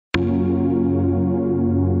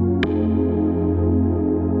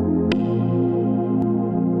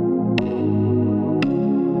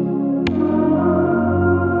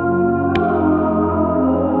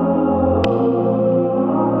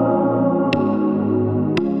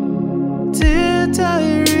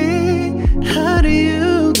diary, how do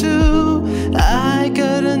you do? I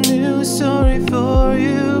got a new story for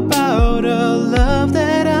you about a love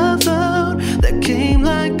that I found that came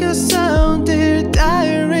like a sound. Dear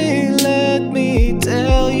diary, let me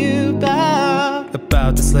tell you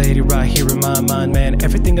about this lady right here in my mind, man.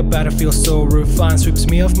 Everything about her feels so refined, sweeps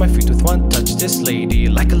me off my feet with one touch. This lady,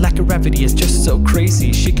 like a lack of gravity, is just so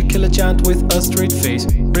crazy. She could kill a giant with a straight face,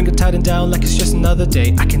 bring her tightened down like it's just another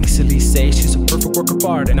day. I can easily say she's a perfect work of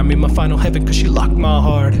art, and I'm in my final heaven cause she locked my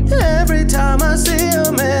heart. Every time I see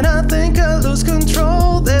her, man, I think I lose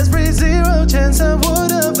control. There's zero chance I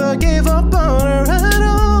would ever give up on her at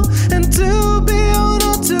all. And to be or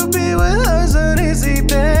not to be with her's an easy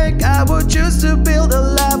pick. I would choose to build a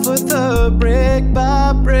life with her brick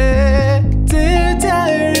by brick. Dear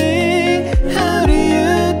diary, how do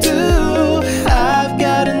you do? I've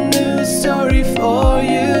got a new story for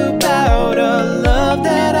you about a love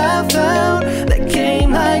that I found that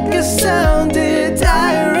came like a sound. Dear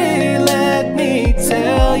diary, let me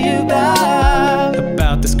tell you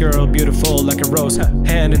about this girl, beautiful like a rose,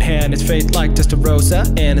 hand in hand, it's fate like Testarossa,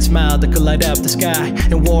 and a smile that could light up the sky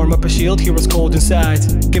and warm up a shield here was cold inside.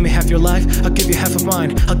 Give me half your life, I'll give you half of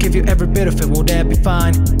mine. I'll give you every bit of it, won't that be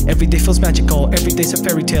fine? Every day feels magical, every day's a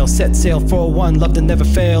fairy tale. Set sail for one love that never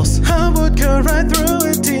fails. I would cut right through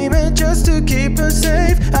a demon just to keep her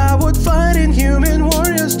safe. I would fight inhuman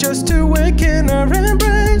warriors just to wake in her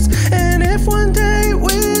embrace. And if one day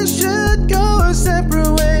we should go our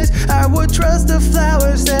separate ways, I would trust the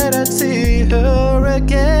flowers that I'd see her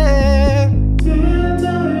again. Dear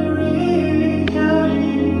diary, how do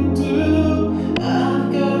you do?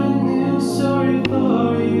 I've got a new story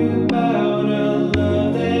for you about a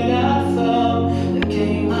love that I found that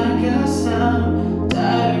came like a sound.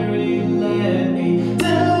 Diary, let me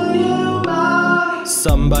tell you about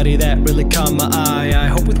somebody that really caught my eye. I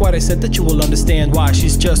hope with what I said that you will understand why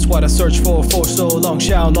she's just what I searched for so long.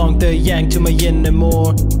 Xiaolong, the yang to my yin and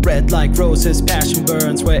more. Red like roses, passion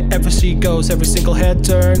burns. Wherever she goes, every single head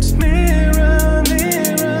turns. Mirror,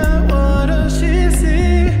 mirror, what does she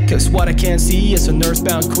see? Cause what I can't see is an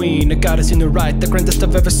earthbound queen, a goddess in her right, the grandest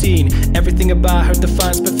I've ever seen. Everything about her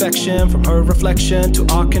defines perfection, from her reflection to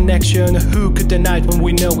our connection. Who could deny it when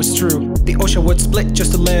we know it's true? The ocean would split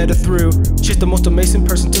just to let her through. She's the most amazing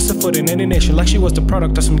person to set foot in any nation, like she was the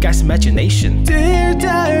product of some guy's imagination. Dear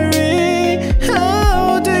diary,